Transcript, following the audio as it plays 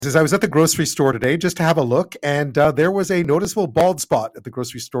As I was at the grocery store today just to have a look, and there was a noticeable bald spot at the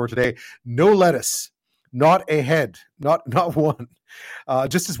grocery store today. No lettuce, not a head, not one.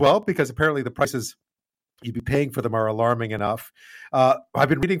 Just as well, because apparently the prices you'd be paying for them are alarming enough. I've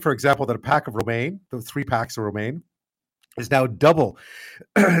been reading, for example, that a pack of romaine, the 3 packs of romaine, is now double,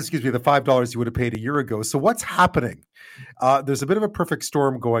 excuse me, the $5 you would have paid a year ago. So what's happening? There's a bit of a perfect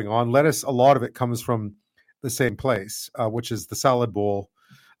storm going on. Lettuce, a lot of it comes from the same place, which is the salad bowl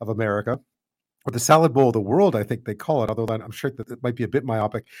of America, or the salad bowl of the world, I think they call it, although I'm sure that it might be a bit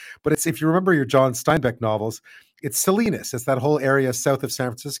myopic. But it's, if you remember your John Steinbeck novels, it's Salinas. It's that whole area south of San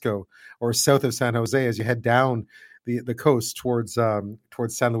Francisco or south of San Jose as you head down the coast towards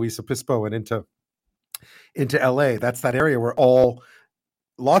San Luis Obispo and into LA. That's that area where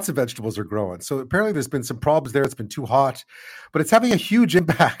lots of vegetables are growing. So apparently there's been some problems there. It's been too hot, but it's having a huge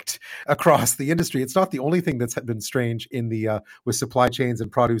impact across the industry. It's not the only thing that's been strange with supply chains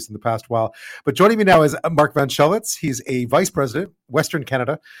and produce in the past while. But joining me now is Mark von Schellwitz. He's a vice president, Western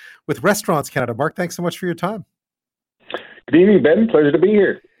Canada, with Restaurants Canada. Mark, thanks so much for your time. Good evening, Ben. Pleasure to be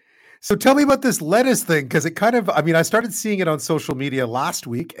here. So tell me about this lettuce thing, because it I started seeing it on social media last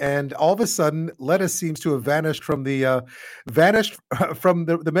week, and all of a sudden lettuce seems to have vanished from the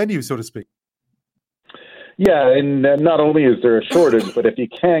menu, so to speak. Yeah, and not only is there a shortage, but if you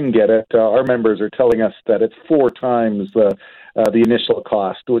can get it, our members are telling us that it's 4 times the initial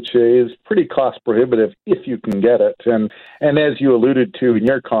cost, which is pretty cost prohibitive if you can get it. And as you alluded to in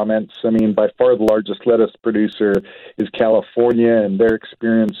your comments, I mean, by far the largest lettuce producer is California, and they're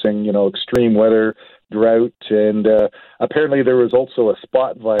experiencing, extreme weather, drought, and apparently there was also a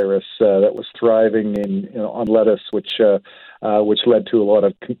spot virus that was thriving on lettuce, which led to a lot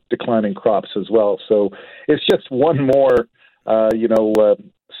of declining crops as well. So it's just one more,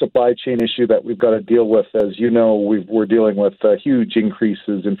 supply chain issue that we've got to deal with. As you know, we're dealing with huge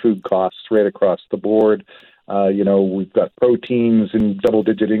increases in food costs right across the board. We've got proteins in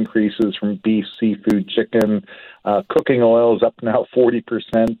double-digit increases from beef, seafood, chicken. Cooking oil is up now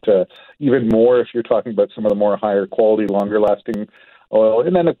 40%, even more if you're talking about some of the more higher quality, longer-lasting oil.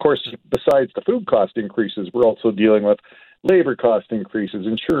 And then, of course, besides the food cost increases, we're also dealing with labor cost increases,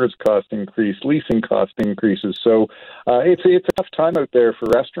 insurance cost increase, leasing cost increases. So it's a tough time out there for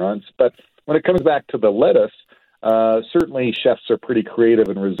restaurants. But when it comes back to the lettuce, certainly chefs are pretty creative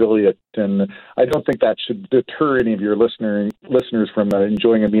and resilient, and I don't think that should deter any of your listeners from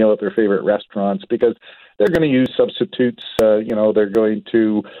enjoying a meal at their favorite restaurants, because they're going to use substitutes. They're going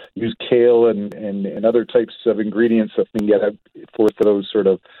to use kale and other types of ingredients that can get out for those sort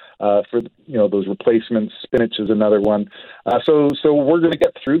of those replacements. Spinach is another one. So we're going to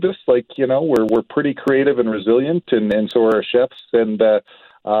get through this. We're pretty creative and resilient, and so are our chefs, and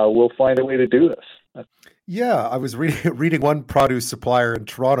we'll find a way to do this. Yeah, I was reading one produce supplier in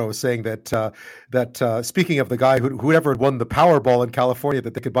Toronto saying that speaking of the guy whoever won the Powerball in California,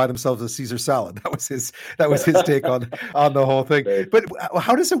 that they could buy themselves a Caesar salad. That was his take on the whole thing. But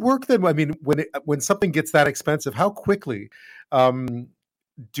how does it work then? I mean, when something gets that expensive, how quickly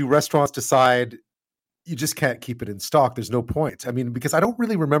do restaurants decide you just can't keep it in stock? There's no point. I mean, because I don't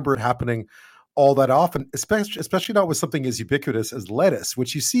really remember it happening all that often, especially not with something as ubiquitous as lettuce,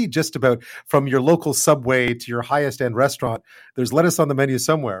 which you see just about from your local Subway to your highest end restaurant. There's lettuce on the menu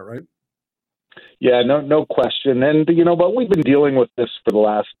somewhere, right? Yeah, no question. And, but we've been dealing with this for the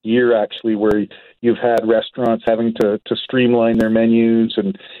last year, actually, where you've had restaurants having to streamline their menus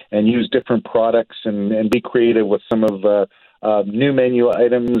and use different products and be creative with some of the new menu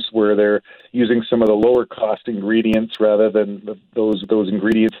items where they're using some of the lower cost ingredients rather than those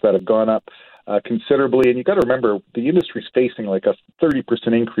ingredients that have gone up considerably. And you got to remember, the industry's facing like a 30%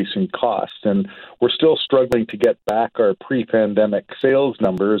 increase in costs, and we're still struggling to get back our pre-pandemic sales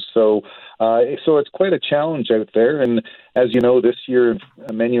numbers. So it's quite a challenge out there. And as you know, this year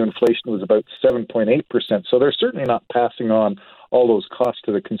menu inflation was about 7.8%. So they're certainly not passing on all those costs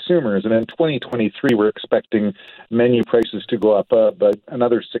to the consumers. And in 2023, we're expecting menu prices to go up by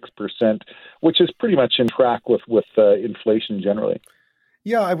another 6%, which is pretty much in track with inflation generally.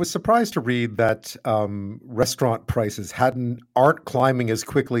 Yeah, I was surprised to read that restaurant prices aren't climbing as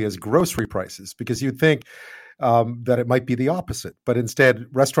quickly as grocery prices, because you'd think that it might be the opposite. But instead,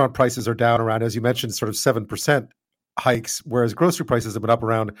 restaurant prices are down around, as you mentioned, sort of 7% hikes, whereas grocery prices have been up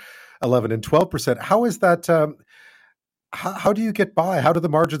around 11 and 12%. How is that? How do you get by? How do the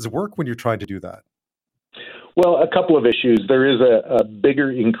margins work when you're trying to do that? Well, a couple of issues. There is a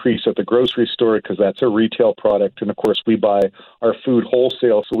bigger increase at the grocery store because that's a retail product. And, of course, we buy our food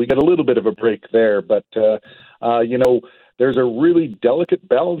wholesale, so we get a little bit of a break there. But, there's a really delicate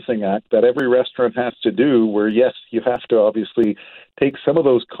balancing act that every restaurant has to do where, yes, you have to obviously take some of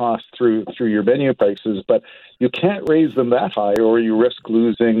those costs through your menu prices, but you can't raise them that high or you risk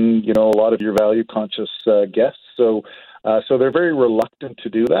losing, a lot of your value conscious guests. So they're very reluctant to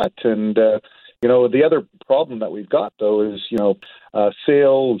do that. And, the other problem that we've got, though, is,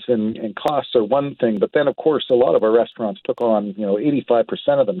 sales and costs are one thing. But then, of course, a lot of our restaurants took on, 85%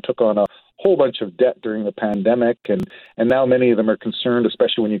 of them took on a whole bunch of debt during the pandemic. And now many of them are concerned,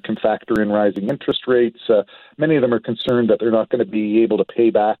 especially when you can factor in rising interest rates. Many of them are concerned that they're not going to be able to pay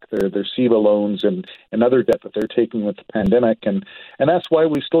back their SEBA loans and other debt that they're taking with the pandemic. And that's why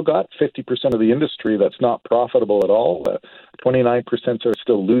we still got 50% of the industry that's not profitable at all. 29% are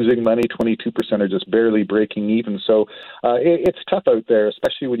still losing money. 22% are just barely breaking even. So it's tough out there,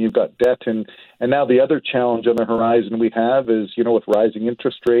 especially when you've got debt. And now the other challenge on the horizon we have is, with rising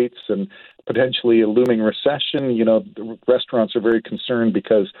interest rates and potentially a looming recession, the restaurants are very concerned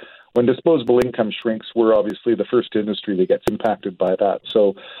because when disposable income shrinks, we're obviously the first industry that gets impacted by that.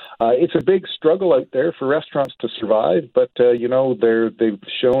 So it's a big struggle out there for restaurants to survive, but, they've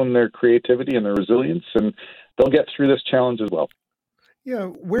shown their creativity and their resilience, and they'll get through this challenge as well. Yeah,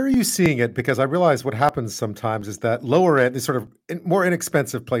 where are you seeing it? Because I realize what happens sometimes is that lower end, sort of more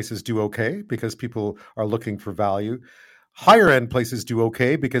inexpensive places do okay because people are looking for value. Higher end places do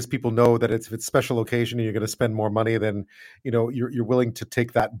okay because people know that if it's special occasion and you're going to spend more money, then you're willing to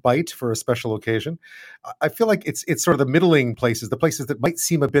take that bite for a special occasion. I feel like it's sort of the middling places, the places that might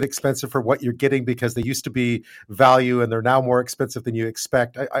seem a bit expensive for what you're getting because they used to be value and they're now more expensive than you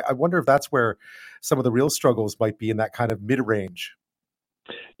expect. I wonder if that's where some of the real struggles might be in that kind of mid-range.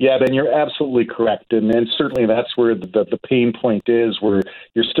 Yeah, Ben, you're absolutely correct. And certainly that's where the pain point is, where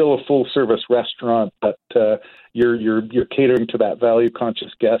you're still a full service restaurant, but you're catering to that value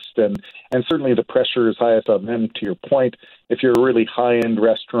conscious guest. And certainly the pressure is highest on them, to your point. If you're a really high end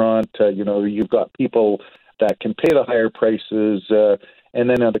restaurant, you've got people that can pay the higher prices. And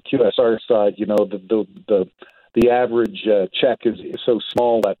then on the QSR side, the average check is so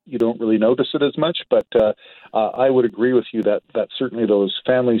small that you don't really notice it as much. But I would agree with you that certainly those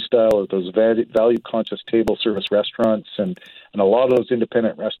family style or those value conscious table service restaurants and a lot of those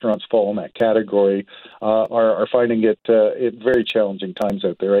independent restaurants fall in that category are finding it very challenging times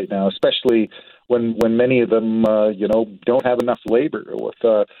out there right now, especially when many of them don't have enough labor.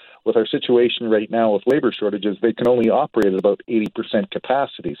 With our situation right now with labor shortages, they can only operate at about 80%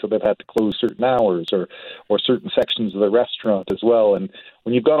 capacity. So they've had to close certain hours or certain sections of the restaurant as well. And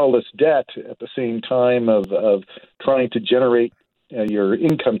when you've got all this debt at the same time of trying to generate your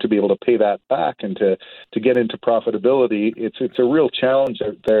income to be able to pay that back and to get into profitability, it's a real challenge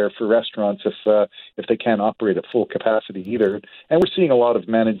out there for restaurants if they can't operate at full capacity either. And we're seeing a lot of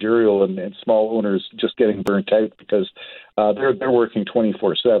managerial and small owners just getting burnt out because they're working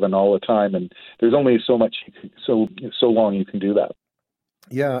 24/7 all the time, and there's only so long you can do that.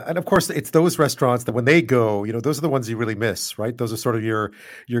 Yeah, and of course, it's those restaurants that when they go, those are the ones you really miss, right? Those are sort of your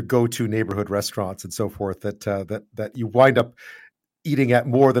go-to neighborhood restaurants and so forth that you wind up eating at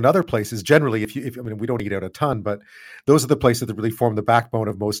more than other places. Generally, if we don't eat out a ton, but those are the places that really form the backbone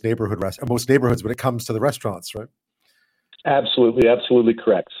of most neighborhoods when it comes to the restaurants, right? Absolutely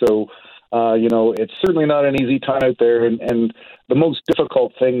correct. So, it's certainly not an easy time out there. And the most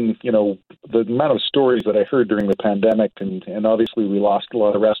difficult thing, the amount of stories that I heard during the pandemic, and obviously we lost a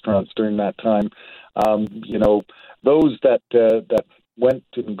lot of restaurants during that time. Those that went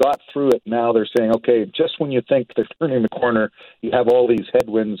and got through it, now they're saying, okay, just when you think they're turning the corner, you have all these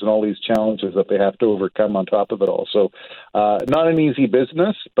headwinds and all these challenges that they have to overcome on top of it all. So not an easy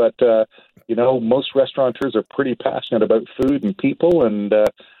business, but, most restaurateurs are pretty passionate about food and people, and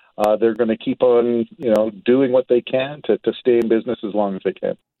they're going to keep on, doing what they can to stay in business as long as they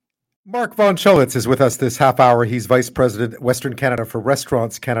can. Mark von Schellwitz is with us this half hour. He's Vice President, Western Canada for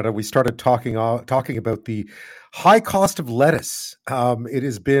Restaurants Canada. We started talking about the high cost of lettuce. It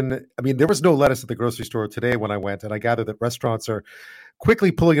has been, there was no lettuce at the grocery store today when I went, and I gather that restaurants are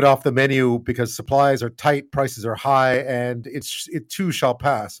quickly pulling it off the menu because supplies are tight, prices are high, and it too shall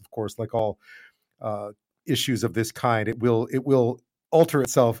pass. Of course, like all issues of this kind, it will alter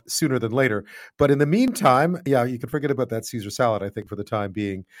itself sooner than later. But in the meantime, yeah, you can forget about that Caesar salad, I think, for the time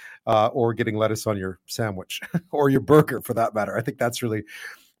being, or getting lettuce on your sandwich or your burger for that matter. I think that's really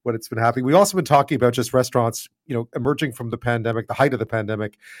what it's been happening. We've also been talking about just restaurants, emerging from the pandemic, the height of the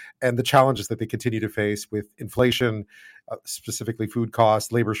pandemic, and the challenges that they continue to face with inflation, specifically food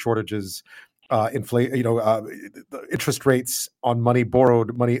costs, labor shortages, interest rates on money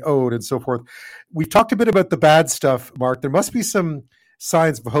borrowed, money owed, and so forth. We've talked a bit about the bad stuff, Mark. There must be some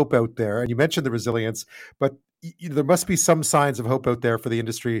signs of hope out there. And you mentioned the resilience, but there must be some signs of hope out there for the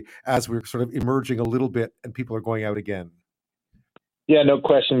industry as we're sort of emerging a little bit and people are going out again. Yeah, no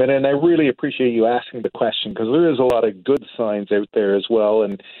question, man. And I really appreciate you asking the question because there is a lot of good signs out there as well.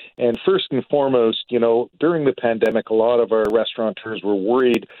 And first and foremost, during the pandemic, a lot of our restaurateurs were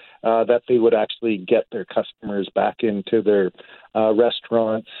worried that they would actually get their customers back into their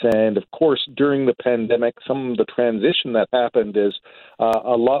restaurants. And of course, during the pandemic, some of the transition that happened is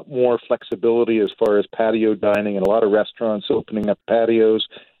a lot more flexibility as far as patio dining and a lot of restaurants opening up patios,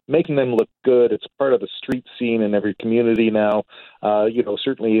 making them look good. It's part of the street scene in every community now.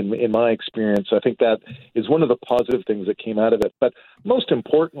 Certainly in my experience, I think that is one of the positive things that came out of it. But most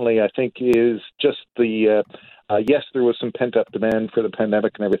importantly, I think is just the yes, there was some pent-up demand for the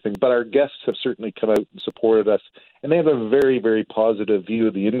pandemic and everything, but our guests have certainly come out and supported us, and they have a very, very positive view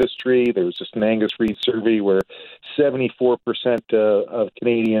of the industry. There was just an Angus Reid survey where 74% of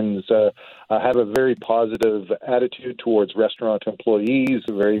Canadians have a very positive attitude towards restaurant employees,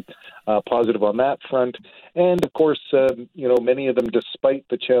 very positive on that front. And, of course, many of them, despite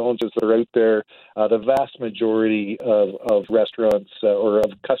the challenges that are out there, the vast majority of restaurants or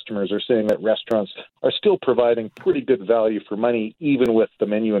of customers are saying that restaurants are still providing pretty good value for money, even with the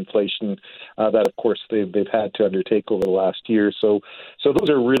menu inflation that, of course, they've had to undertake over the last year. So those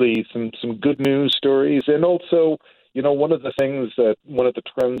are really some good news stories. And also, one of the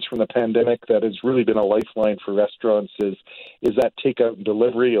trends from the pandemic that has really been a lifeline for restaurants is that takeout and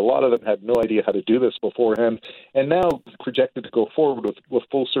delivery. A lot of them had no idea how to do this beforehand, and now projected to go forward with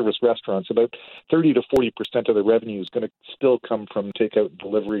full service restaurants. About 30 to 40% of the revenue is going to still come from takeout and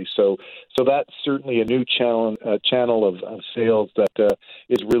delivery. So that's certainly a new channel of sales that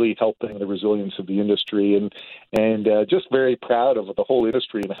is really helping the resilience of the industry, and just very proud of the whole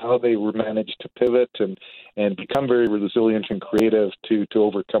industry and how they were managed to pivot and become very resilient and creative to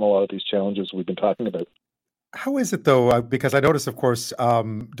overcome a lot of these challenges we've been talking about. How is it, though? Because I notice, of course,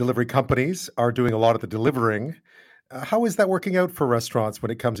 delivery companies are doing a lot of the delivering. How is that working out for restaurants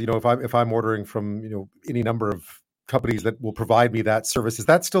when it comes, if I'm ordering from, any number of companies that will provide me that service? Is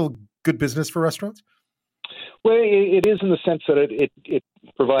that still good business for restaurants? Well, it is in the sense that it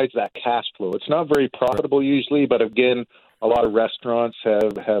provides that cash flow. It's not very profitable usually, but again, a lot of restaurants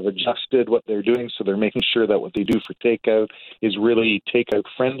have adjusted what they're doing, so they're making sure that what they do for takeout is really takeout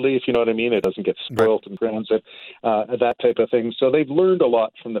friendly, if you know what I mean. It doesn't get spoiled in transit, that type of thing. So they've learned a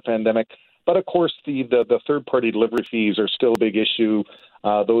lot from the pandemic. But of course, the third-party delivery fees are still a big issue.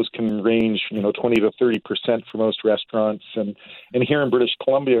 Those can range, 20 to 30% for most restaurants. And here in British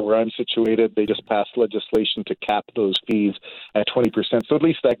Columbia, where I'm situated, they just passed legislation to cap those fees at 20%. So at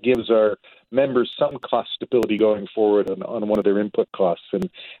least that gives our members some cost stability going forward on one of their input costs, and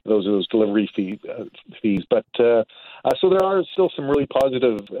those are those delivery fees. But so there are still some really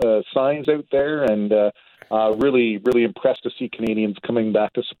positive signs out there, and really, really impressed to see Canadians coming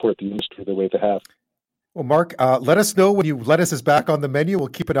back to support the industry the way they have. Well, Mark, let us know when lettuce is back on the menu. We'll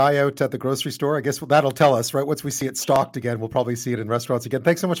keep an eye out at the grocery store. I guess that'll tell us, right? Once we see it stocked again, we'll probably see it in restaurants again.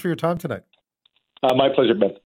 Thanks so much for your time tonight. My pleasure, Ben.